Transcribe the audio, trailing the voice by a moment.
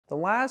The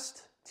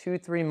last 2,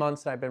 3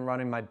 months that I've been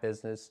running my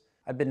business,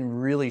 I've been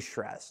really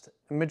stressed.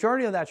 The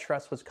majority of that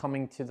stress was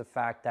coming to the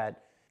fact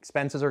that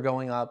expenses are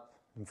going up,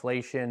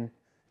 inflation,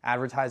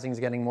 advertising is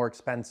getting more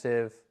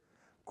expensive,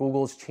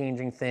 Google's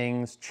changing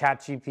things,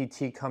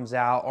 ChatGPT comes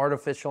out,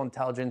 artificial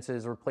intelligence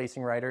is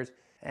replacing writers,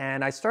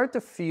 and I start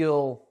to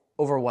feel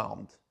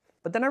overwhelmed.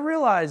 But then I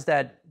realized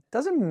that it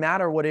doesn't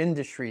matter what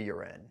industry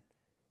you're in.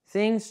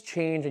 Things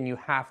change and you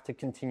have to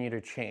continue to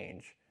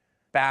change.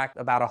 Back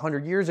about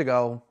 100 years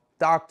ago,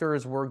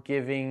 doctors were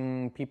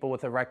giving people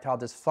with erectile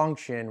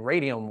dysfunction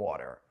radium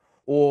water,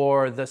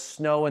 or the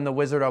snow in the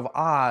Wizard of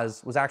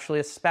Oz was actually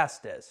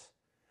asbestos.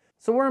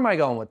 So where am I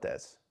going with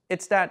this?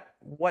 It's that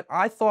what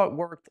I thought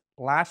worked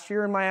last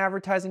year in my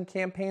advertising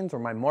campaigns or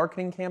my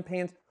marketing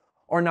campaigns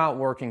are not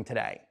working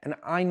today, and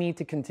I need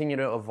to continue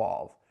to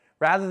evolve.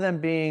 Rather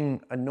than being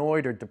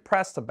annoyed or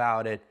depressed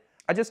about it,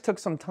 I just took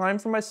some time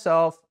for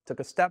myself, took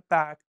a step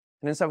back,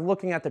 and instead of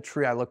looking at the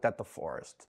tree, I looked at the forest.